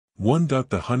1.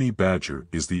 The honey badger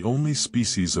is the only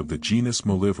species of the genus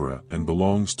Mellivora and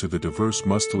belongs to the diverse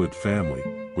Mustelid family,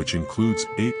 which includes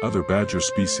 8 other badger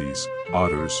species,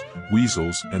 otters,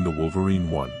 weasels and the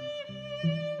wolverine one.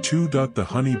 2. The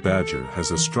honey badger has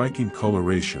a striking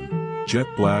coloration, jet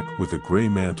black with a gray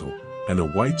mantle, and a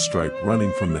white stripe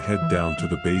running from the head down to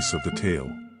the base of the tail.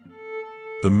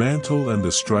 The mantle and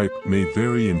the stripe may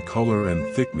vary in color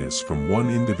and thickness from one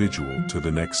individual to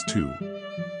the next 2.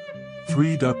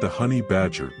 3. The honey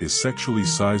badger is sexually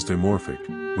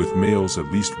size-dimorphic, with males at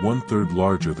least 1/3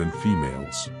 larger than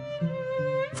females.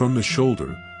 From the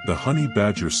shoulder, the honey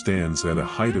badger stands at a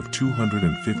height of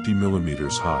 250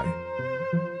 millimeters high.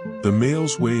 The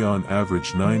males weigh on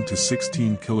average 9 to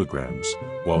 16 kilograms,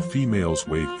 while females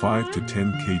weigh 5 to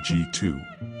 10 kg too.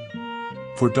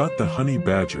 4. The honey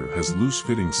badger has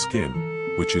loose-fitting skin,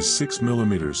 which is 6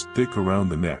 millimeters thick around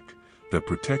the neck, that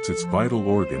protects its vital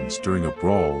organs during a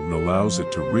brawl and allows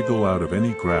it to wriggle out of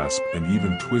any grasp and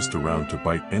even twist around to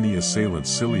bite any assailant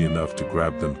silly enough to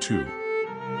grab them too.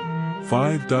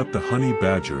 5. The honey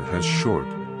badger has short,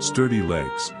 sturdy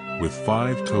legs, with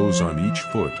 5 toes on each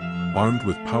foot, armed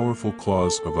with powerful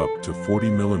claws of up to 40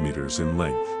 millimeters in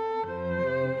length.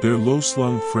 Their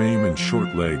low-slung frame and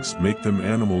short legs make them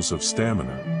animals of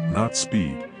stamina, not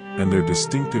speed, and their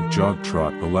distinctive jog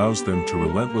trot allows them to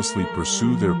relentlessly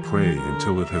pursue their prey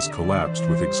until it has collapsed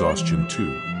with exhaustion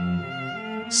too.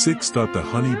 6. The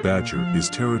honey badger is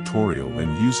territorial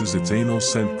and uses its anal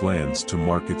scent glands to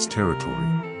mark its territory.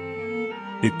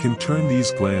 It can turn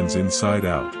these glands inside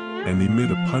out, and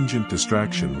emit a pungent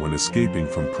distraction when escaping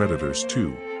from predators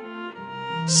too.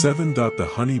 7. The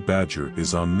honey badger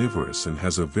is omnivorous and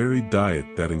has a varied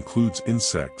diet that includes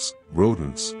insects,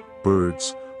 rodents,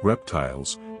 birds,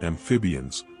 reptiles,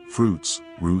 amphibians, fruits,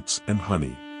 roots and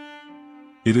honey.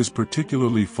 It is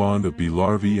particularly fond of bee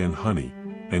larvae and honey,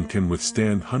 and can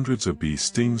withstand hundreds of bee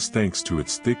stings thanks to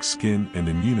its thick skin and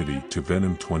immunity to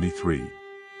venom. 23.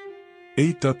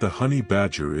 8. The honey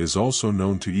badger is also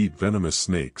known to eat venomous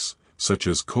snakes, such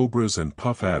as cobras and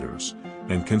puff adders,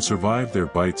 and can survive their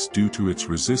bites due to its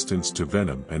resistance to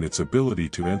venom and its ability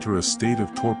to enter a state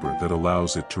of torpor that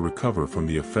allows it to recover from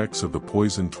the effects of the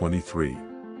poison. 23.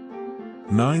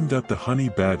 9. The honey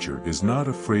badger is not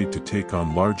afraid to take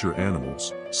on larger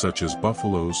animals, such as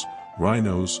buffaloes,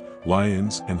 rhinos,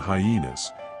 lions and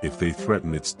hyenas, if they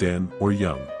threaten its den or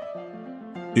young.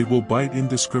 It will bite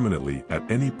indiscriminately at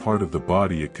any part of the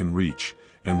body it can reach,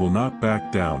 and will not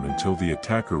back down until the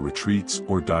attacker retreats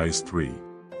or dies. 3.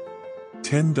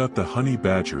 10. The honey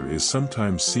badger is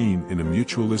sometimes seen in a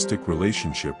mutualistic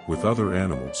relationship with other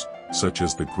animals, such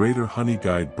as the greater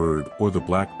honey-guide bird or the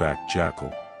black-backed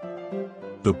jackal.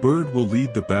 The bird will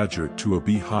lead the badger to a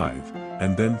beehive,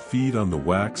 and then feed on the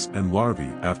wax and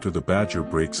larvae after the badger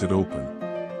breaks it open.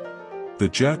 The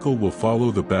jackal will follow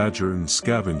the badger and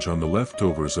scavenge on the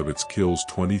leftovers of its kills.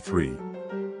 23.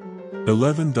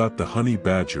 11. The honey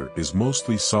badger is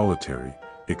mostly solitary,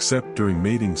 except during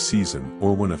mating season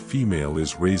or when a female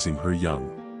is raising her young.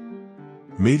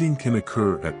 Mating can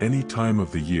occur at any time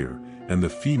of the year, and the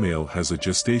female has a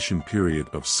gestation period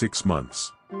of 6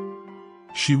 months.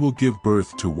 She will give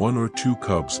birth to 1 or 2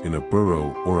 cubs in a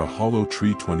burrow or a hollow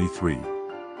tree. 23.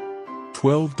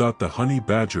 12. The honey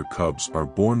badger cubs are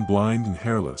born blind and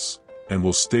hairless, and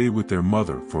will stay with their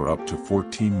mother for up to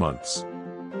 14 months.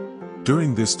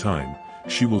 During this time,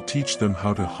 she will teach them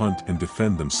how to hunt and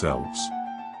defend themselves.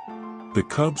 The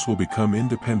cubs will become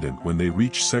independent when they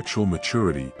reach sexual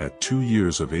maturity at 2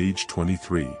 years of age.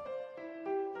 23.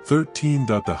 13.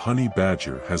 The honey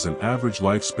badger has an average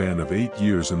lifespan of 8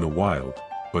 years in the wild,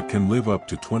 but can live up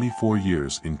to 24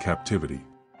 years in captivity.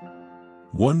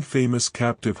 One famous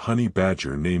captive honey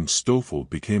badger named Stoffel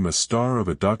became a star of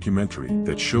a documentary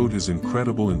that showed his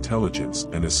incredible intelligence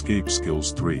and escape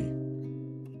skills. 3.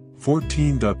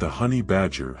 14. The honey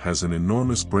badger has an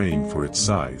enormous brain for its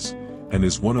size, and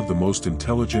is one of the most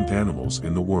intelligent animals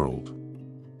in the world.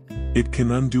 It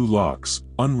can undo locks,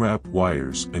 unwrap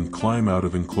wires and climb out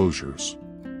of enclosures.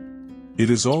 It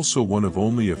is also one of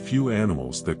only a few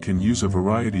animals that can use a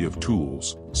variety of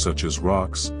tools, such as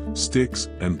rocks, sticks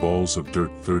and balls of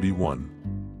dirt. 31.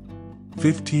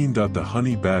 15. The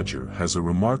honey badger has a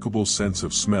remarkable sense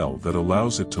of smell that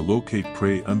allows it to locate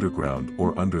prey underground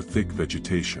or under thick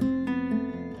vegetation.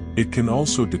 It can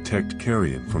also detect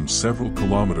carrion from several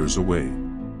kilometers away.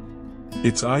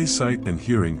 Its eyesight and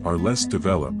hearing are less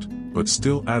developed, but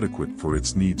still adequate for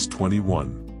its needs.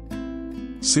 21.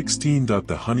 16.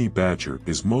 The honey badger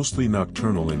is mostly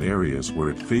nocturnal in areas where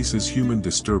it faces human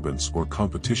disturbance or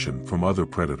competition from other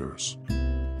predators.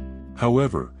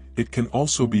 However, it can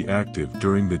also be active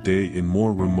during the day in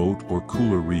more remote or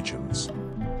cooler regions.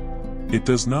 It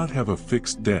does not have a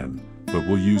fixed den, but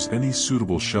will use any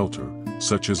suitable shelter,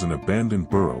 such as an abandoned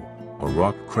burrow, a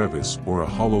rock crevice or a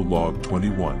hollow log.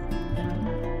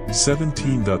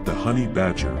 17. The honey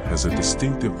badger has a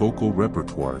distinctive vocal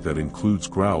repertoire that includes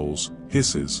growls,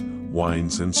 hisses,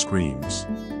 whines and screams.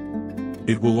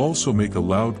 It will also make a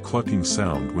loud clucking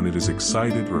sound when it is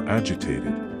excited or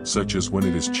agitated, such as when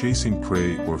it is chasing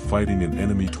prey or fighting an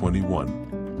enemy.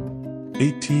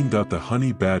 18. The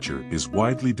honey badger is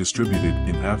widely distributed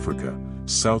in Africa,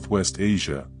 Southwest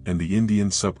Asia, and the Indian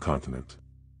subcontinent.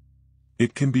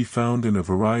 It can be found in a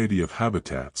variety of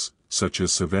habitats, such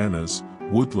as savannas,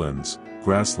 woodlands,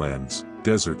 grasslands,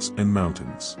 deserts and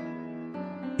mountains.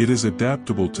 It is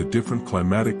adaptable to different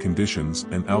climatic conditions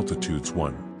and altitudes.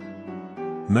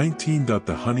 19.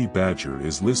 The honey badger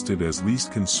is listed as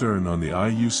least concern on the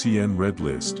IUCN Red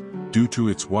List, due to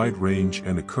its wide range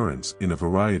and occurrence in a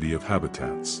variety of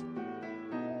habitats.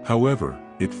 However,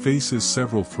 it faces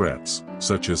several threats,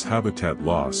 such as habitat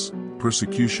loss,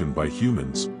 persecution by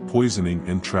humans, poisoning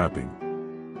and trapping.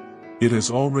 It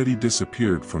has already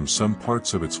disappeared from some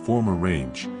parts of its former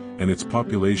range, and its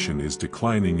population is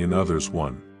declining in others.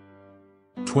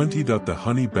 20. The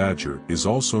honey badger is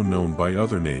also known by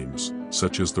other names,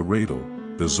 such as the wriggle,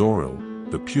 the zoril,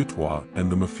 the putois and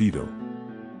the mephisto.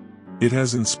 It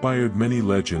has inspired many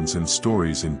legends and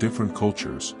stories in different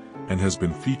cultures, and has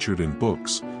been featured in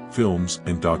books, films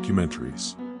and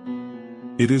documentaries.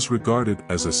 It is regarded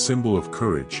as a symbol of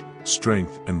courage,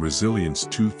 strength and resilience.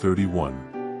 31.